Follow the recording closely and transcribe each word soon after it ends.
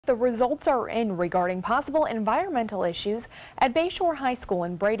the results are in regarding possible environmental issues at Bayshore High School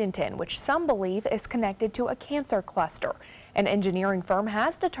in Bradenton, which some believe is connected to a cancer cluster. An engineering firm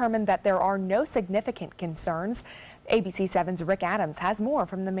has determined that there are no significant concerns. ABC 7's Rick Adams has more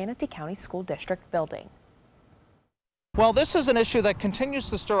from the Manatee County School District building. Well, this is an issue that continues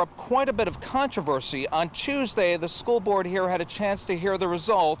to stir up quite a bit of controversy. On Tuesday, the school board here had a chance to hear the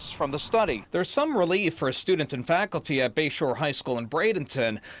results from the study. There's some relief for students and faculty at Bayshore High School in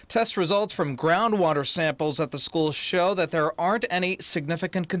Bradenton. Test results from groundwater samples at the school show that there aren't any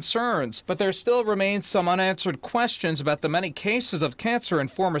significant concerns, but there still remains some unanswered questions about the many cases of cancer in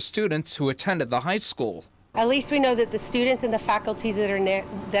former students who attended the high school. At least we know that the students and the faculty that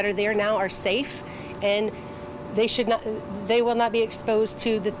are there now are safe, and they will not be exposed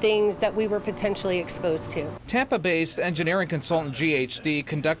to the things that we were potentially exposed to. Tampa-based engineering consultant GHD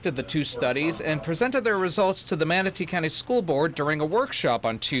conducted the two studies and presented their results to the Manatee County School Board during a workshop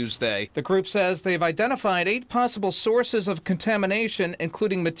on Tuesday. The group says they've identified 8 possible sources of contamination,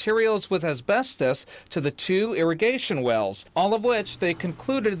 including materials with asbestos to the 2 irrigation wells, all of which they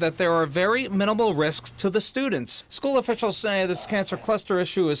concluded that there are very minimal risks to the students. School officials say this cancer cluster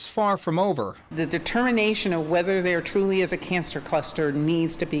issue is far from over. The determination of whether there truly is a cancer cluster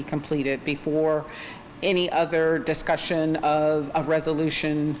needs to be completed before any other discussion of a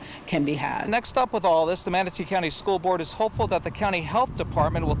resolution can be had. Next up with all this, the Manatee County School Board is hopeful that the County Health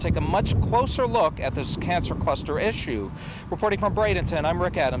Department will take a much closer look at this cancer cluster issue. Reporting from Bradenton, I'm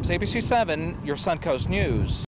Rick Adams, ABC 7, your Suncoast News.